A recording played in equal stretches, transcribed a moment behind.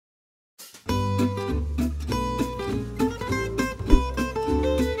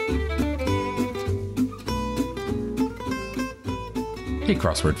Hey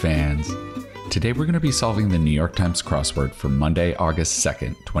crossword fans! Today we're going to be solving the New York Times crossword for Monday, August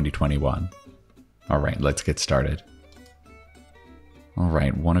 2nd, 2021. Alright, let's get started.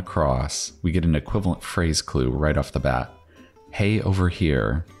 Alright, one across. We get an equivalent phrase clue right off the bat. Hey over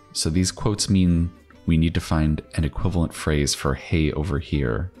here. So these quotes mean we need to find an equivalent phrase for hey over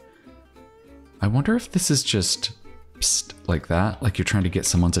here. I wonder if this is just psst like that, like you're trying to get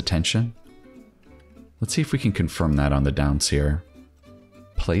someone's attention. Let's see if we can confirm that on the downs here.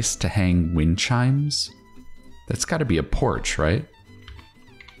 Place to hang wind chimes? That's got to be a porch, right?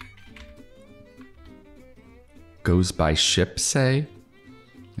 Goes by ship, say?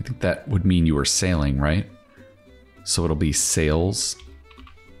 I think that would mean you were sailing, right? So it'll be sails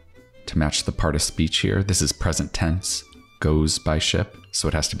to match the part of speech here. This is present tense. Goes by ship, so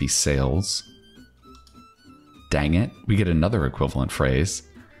it has to be sails. Dang it, we get another equivalent phrase.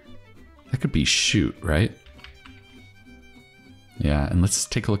 That could be shoot, right? Yeah, and let's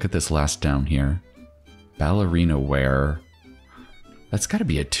take a look at this last down here. Ballerina wear. That's got to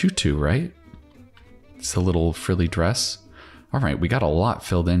be a tutu, right? It's a little frilly dress. All right, we got a lot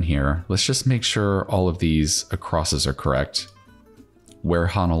filled in here. Let's just make sure all of these acrosses are correct. Where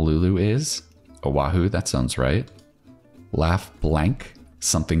Honolulu is? Oahu, that sounds right. Laugh blank,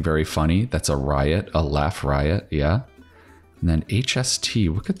 something very funny. That's a riot, a laugh riot, yeah. And then HST,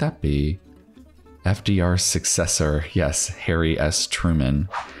 what could that be? FDR's successor, yes, Harry S. Truman.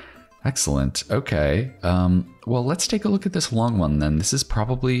 Excellent, okay. Well, let's take a look at this long one then. This is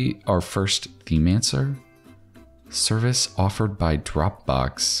probably our first theme answer. Service offered by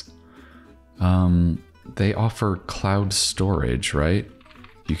Dropbox. They offer cloud storage, right?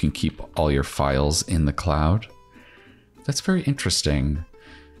 You can keep all your files in the cloud. That's very interesting.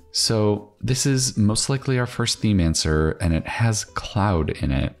 So this is most likely our first theme answer, and it has cloud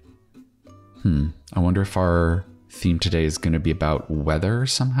in it. I wonder if our theme today is going to be about weather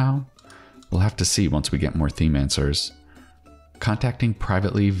somehow? We'll have to see once we get more theme answers. Contacting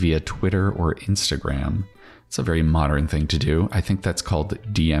privately via Twitter or Instagram. It's a very modern thing to do. I think that's called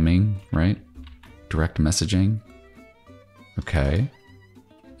DMing, right? Direct messaging. Okay.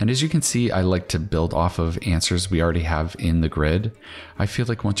 And as you can see, I like to build off of answers we already have in the grid. I feel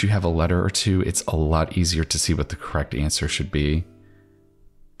like once you have a letter or two, it's a lot easier to see what the correct answer should be.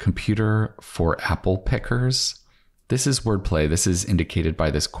 Computer for apple pickers. This is wordplay. This is indicated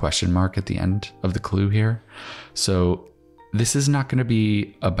by this question mark at the end of the clue here. So this is not going to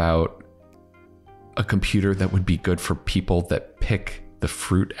be about a computer that would be good for people that pick the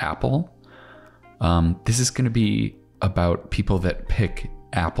fruit apple. This is going to be about people that pick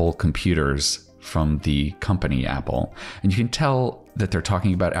Apple computers from the company Apple. And you can tell that they're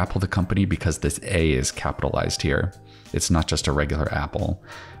talking about Apple the company because this A is capitalized here. It's not just a regular Apple.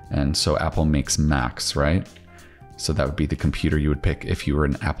 And so Apple makes Macs, right? So that would be the computer you would pick if you were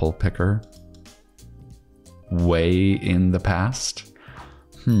an Apple picker. Way in the past?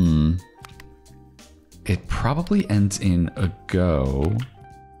 It probably ends in ago.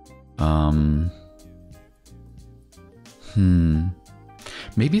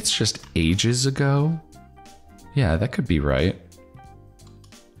 Maybe it's just ages ago? Yeah, that could be right.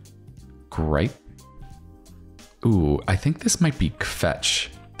 Gripe? Ooh, I think this might be kvetch.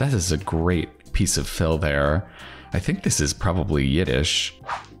 That is a great piece of fill there. I think this is probably Yiddish.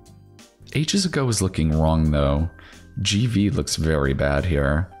 Ages ago is looking wrong though. GV looks very bad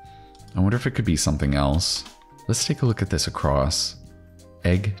here. I wonder if it could be something else. Let's take a look at this across.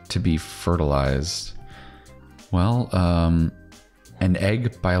 Egg to be fertilized. Well, an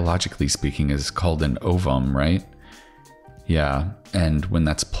egg, biologically speaking, is called an ovum, right? Yeah, and when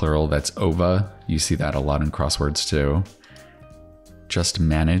that's plural, that's ova. You see that a lot in crosswords too. Just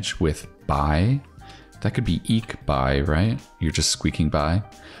manage with by. That could be eke by, right? You're just squeaking by.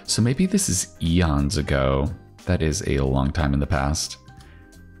 So maybe this is eons ago. That is a long time in the past.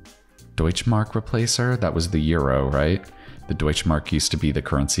 Deutschmark replacer, that was the euro, right? The Deutschmark used to be the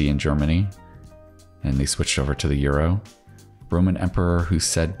currency in Germany, and they switched over to the euro. Roman emperor who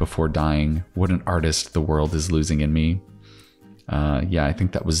said before dying, "What an artist the world is losing in me." Yeah, I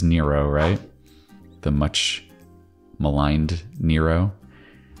think that was Nero, right? The much maligned Nero.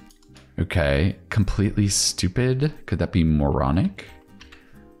 Okay, completely stupid. Could that be moronic?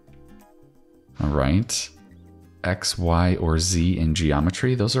 All right. X, Y, or Z in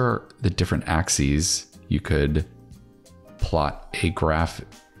geometry. Those are the different axes you could plot a graph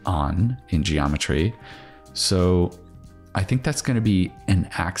on in geometry. So I think that's going to be an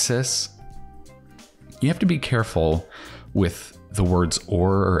axis. You have to be careful with the words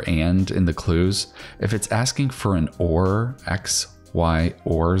or and in the clues. If it's asking for an or, X, Y,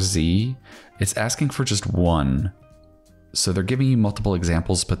 or Z, it's asking for just one. So they're giving you multiple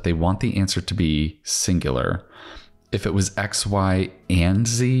examples, but they want the answer to be singular. If it was X, Y, and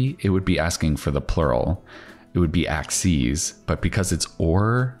Z, it would be asking for the plural. It would be axes, but because it's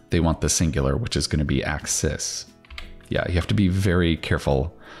or, they want the singular, which is going to be axis. Yeah, you have to be very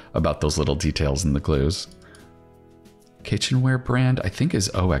careful about those little details in the clues. Kitchenware brand, I think, is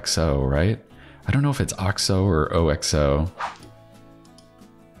OXO, right? I don't know if it's OXO or OXO.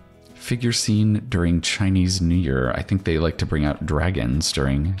 Figure seen during Chinese New Year. I think they like to bring out dragons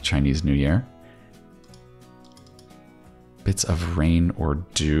during Chinese New Year. Bits of rain or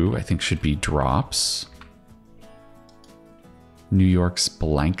dew, I think should be drops. New York's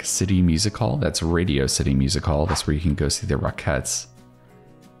Blank City Music Hall. That's Radio City Music Hall. That's where you can go see the Rockettes.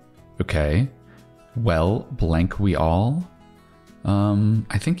 Okay. Well, blank we all.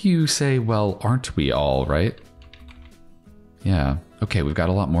 I think you say, well, aren't we all, right? Yeah. Okay, we've got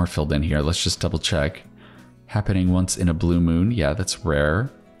a lot more filled in here. Let's just double check. Happening once in a blue moon. Yeah, that's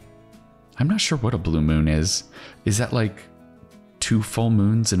rare. I'm not sure what a blue moon is. Is that like 2 full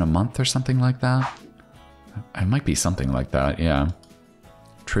moons in a month or something like that? It might be something like that, yeah.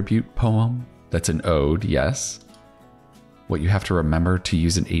 Tribute poem. That's an ode, yes. What you have to remember to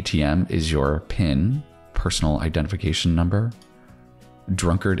use an ATM is your PIN, personal identification number.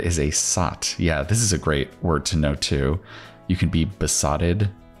 Drunkard is a sot. Yeah, this is a great word to know too. You can be besotted,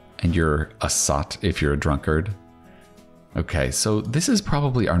 and you're a sot if you're a drunkard. Okay, so this is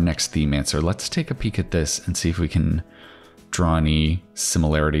probably our next theme answer. Let's take a peek at this and see if we can draw any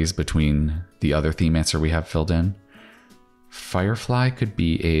similarities between the other theme answer we have filled in. Firefly could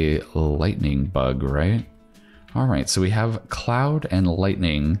be a lightning bug, right? All right, so we have cloud and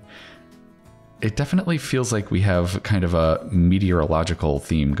lightning. It definitely feels like we have kind of a meteorological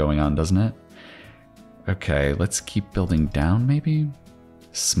theme going on, doesn't it? Okay, let's keep building down maybe.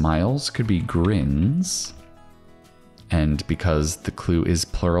 Smiles could be grins. And because the clue is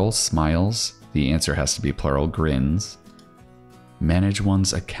plural, smiles, the answer has to be plural, grins. Manage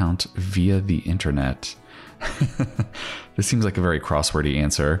one's account via the internet. This seems like a very crosswordy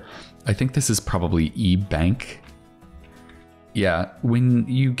answer. I think this is probably e-bank. Yeah, when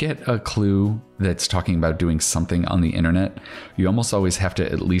you get a clue that's talking about doing something on the internet, you almost always have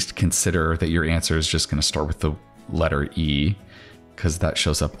to at least consider that your answer is just going to start with the letter E, because that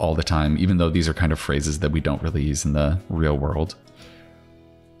shows up all the time, even though these are kind of phrases that we don't really use in the real world.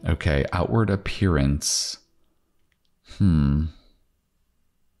 Okay, outward appearance. I'm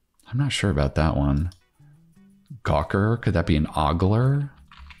not sure about that one. Gawker, could that be an ogler?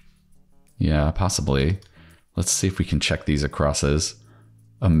 Yeah, possibly. Let's see if we can check these acrosses.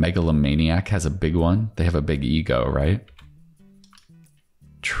 A megalomaniac has a big one. They have a big ego, right?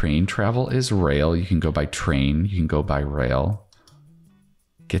 Train travel is rail. You can go by train. You can go by rail.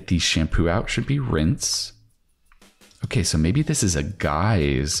 Get the shampoo out should be rinse. Okay, so maybe this is a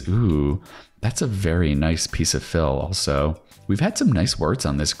guise. Ooh, that's a very nice piece of fill also. We've had some nice words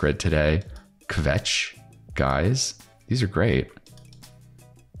on this grid today. Kvetch, guys. These are great.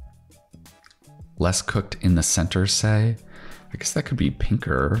 Less cooked in the center, say. I guess that could be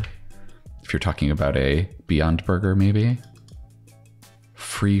pinker. If you're talking about a Beyond Burger, maybe.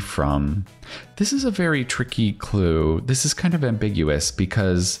 Free from. This is a very tricky clue. This is kind of ambiguous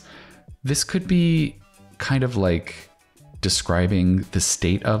because this could be kind of like describing the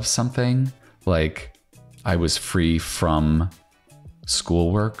state of something. Like, I was free from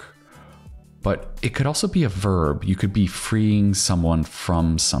schoolwork. But it could also be a verb. You could be freeing someone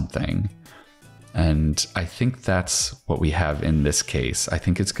from something. And I think that's what we have in this case. I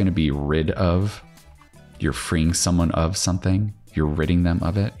think it's going to be rid of. You're freeing someone of something. You're ridding them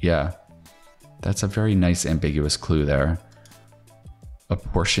of it. Yeah. That's a very nice ambiguous clue there.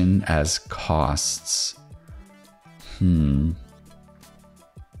 Apportion as costs. I'm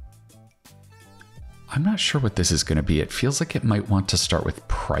not sure what this is going to be. It feels like it might want to start with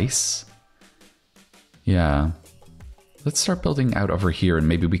price. Yeah. Let's start building out over here and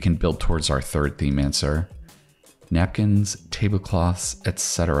maybe we can build towards our third theme answer. Napkins, tablecloths,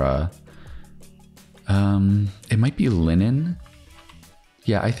 etc. It might be linen.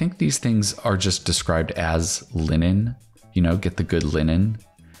 Yeah, I think these things are just described as linen. You know, get the good linen.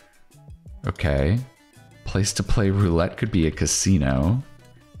 Okay. Place to play roulette could be a casino.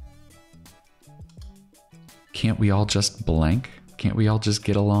 Can't we all just blank? Can't we all just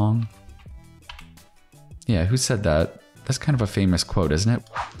get along? Yeah, who said that? That's kind of a famous quote, isn't it?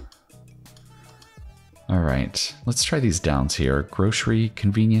 All right, let's try these downs here. Grocery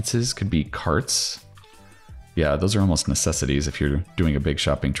conveniences could be carts. Yeah, those are almost necessities if you're doing a big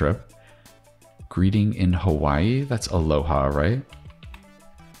shopping trip. Greeting in Hawaii, that's aloha, right?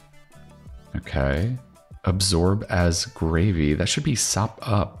 Okay. Absorb as gravy. That should be sop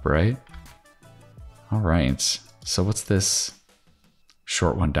up, right? All right. So what's this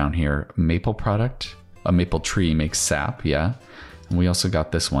short one down here? Maple product. A maple tree makes sap, yeah. And we also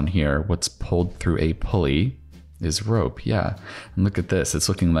got this one here. What's pulled through a pulley is rope, yeah. And look at this. It's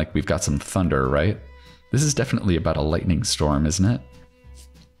looking like we've got some thunder, right? This is definitely about a lightning storm, isn't it?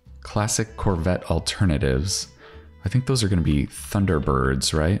 Classic Corvette alternatives. I think those are going to be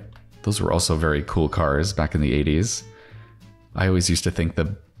Thunderbirds, right? Those were also very cool cars back in the 80s. I always used to think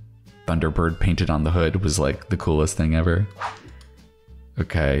the Thunderbird painted on the hood was like the coolest thing ever.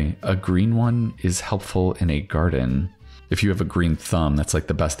 Okay, a green one is helpful in a garden. If you have a green thumb, that's like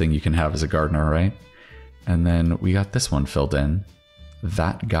the best thing you can have as a gardener, right? And then we got this one filled in.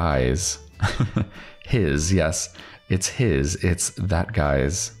 That guy's. His, yes. It's his. It's that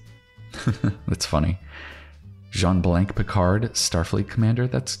guy's. That's funny. Jean-Blanc Picard, Starfleet Commander.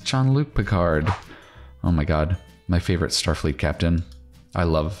 That's Jean-Luc Picard. Oh my god. My favorite Starfleet captain. I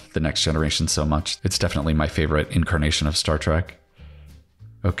love The Next Generation so much. It's definitely my favorite incarnation of Star Trek.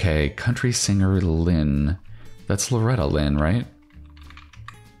 Okay, country singer Lynn. That's Loretta Lynn, right?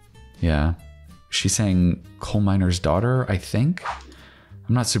 Yeah. She sang Coal Miner's Daughter, I think?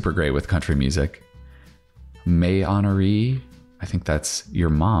 I'm not super great with country music. May Honoree. I think that's your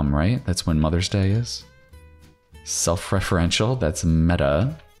mom, right? That's when Mother's Day is. Self-referential. That's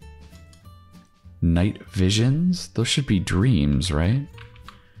Meta. Night Visions. Those should be dreams, right?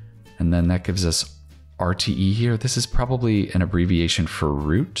 And then that gives us RTE here. This is probably an abbreviation for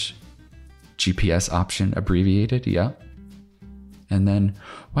route. GPS option abbreviated, yeah. And then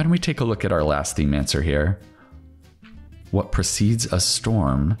why don't we take a look at our last theme answer here? What precedes a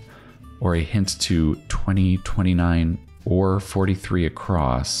storm, or a hint to 20, 29, or 43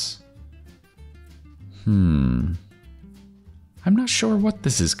 across? I'm not sure what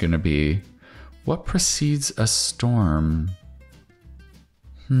this is going to be. What precedes a storm?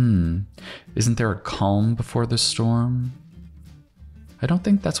 Isn't there a calm before the storm? I don't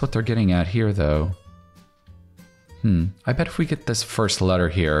think that's what they're getting at here, though. I bet if we get this first letter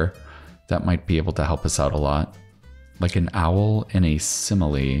here, that might be able to help us out a lot. Like an owl in a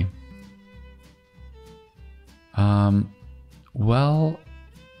simile. Well,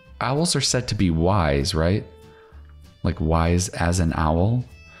 owls are said to be wise, right? Like wise as an owl.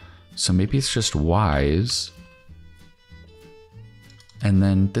 So maybe it's just wise. And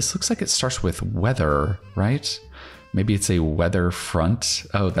then this looks like it starts with weather, right? Maybe it's a weather front.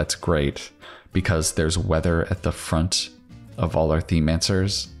 Oh, that's great. Because there's weather at the front of all our theme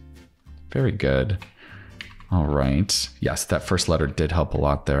answers. Very good. All right. Yes, that first letter did help a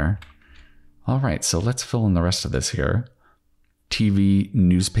lot there. All right, so let's fill in the rest of this here. TV,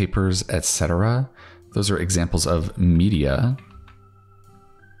 newspapers, etc. Those are examples of media.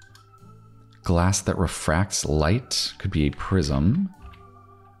 Glass that refracts light could be a prism.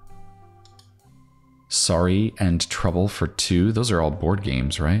 Sorry and Trouble for Two. Those are all board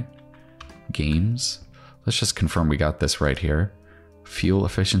games, right? Games. Let's just confirm we got this right here. Fuel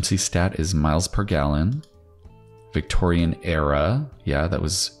efficiency stat is miles per gallon. Victorian era. Yeah, that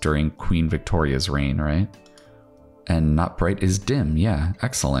was during Queen Victoria's reign, right? And not bright is dim. Yeah,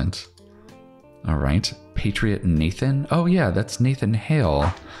 excellent. All right. Patriot Nathan. Oh yeah, that's Nathan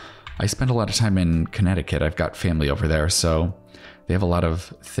Hale. I spend a lot of time in Connecticut. I've got family over there, so they have a lot of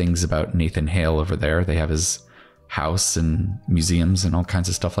things about Nathan Hale over there. They have his house and museums and all kinds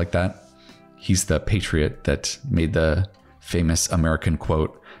of stuff like that. He's the patriot that made the famous American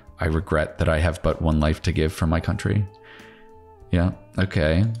quote, "I regret that I have but one life to give for my country." Yeah,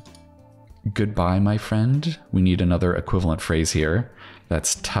 okay. Goodbye, my friend. We need another equivalent phrase here.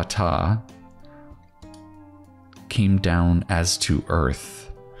 That's ta-ta. Came down as to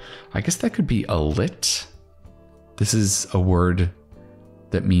earth. I guess that could be alit. This is a word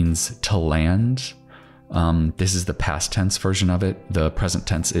that means to land. This is the past tense version of it. The present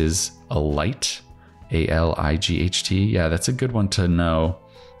tense is alight. A-L-I-G-H-T. Yeah, that's a good one to know.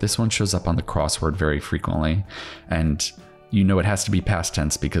 This one shows up on the crossword very frequently. And you know it has to be past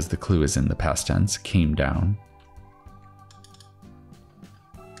tense because the clue is in the past tense. Came down.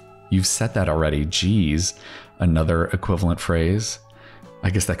 You've said that already. Geez. Another equivalent phrase. I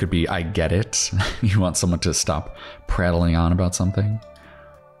guess that could be, I get it. You want someone to stop prattling on about something.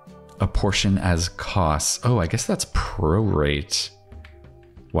 Apportion as costs. Oh, I guess that's prorate.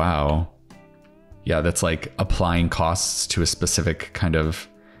 Wow. Yeah, that's like applying costs to a specific kind of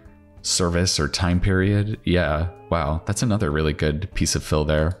service or time period. Yeah, wow. That's another really good piece of fill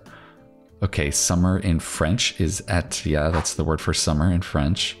there. Okay, summer in French is et. Yeah, that's the word for summer in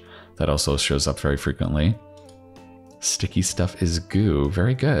French. That also shows up very frequently. Sticky stuff is goo.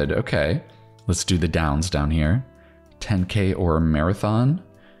 Very good. Okay. Let's do the downs down here. 10K or a marathon.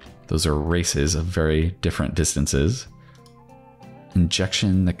 Those are races of very different distances.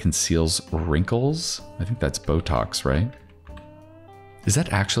 Injection that conceals wrinkles. I think that's Botox, right? Is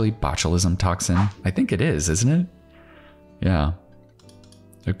that actually botulism toxin? I think it is, isn't it? Yeah.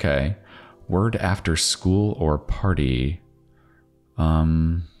 Okay. Word after school or party.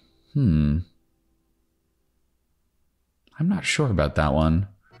 I'm not sure about that one.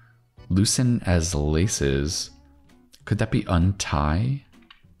 Loosen as laces. Could that be untie?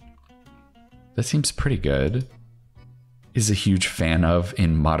 That seems pretty good. Is a huge fan of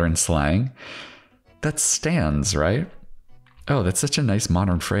in modern slang. That stands, right? Oh, that's such a nice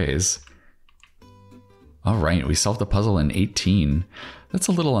modern phrase. All right, we solved the puzzle in 18. That's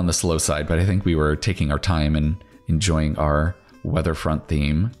a little on the slow side, but I think we were taking our time and enjoying our weatherfront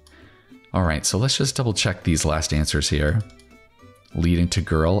theme. All right, so let's just double check these last answers here. Leading to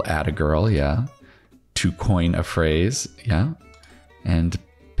girl, add a girl, yeah. To coin a phrase, yeah. And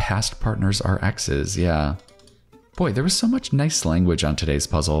past partners are exes, yeah. Boy, there was so much nice language on today's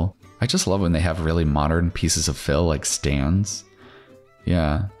puzzle. I just love when they have really modern pieces of fill like stands.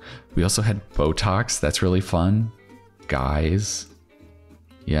 Yeah. We also had Botox, that's really fun. Guys.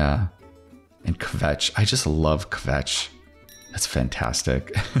 Yeah. And kvetch. I just love kvetch. That's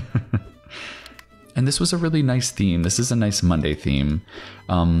fantastic. And this was a really nice theme. This is a nice Monday theme.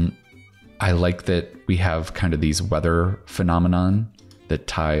 I like that we have kind of these weather phenomenon that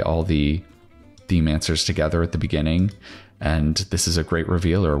tie all the theme answers together at the beginning. And this is a great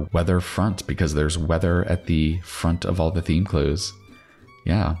reveal, or weather front, because there's weather at the front of all the theme clues.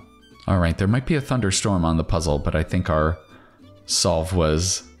 Yeah. All right. There might be a thunderstorm on the puzzle, but I think our solve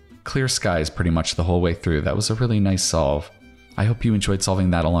was clear skies pretty much the whole way through. That was a really nice solve. I hope you enjoyed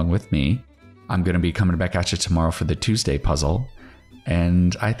solving that along with me. I'm going to be coming back at you tomorrow for the Tuesday puzzle.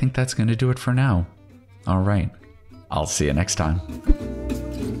 And I think that's going to do it for now. All right. I'll see you next time.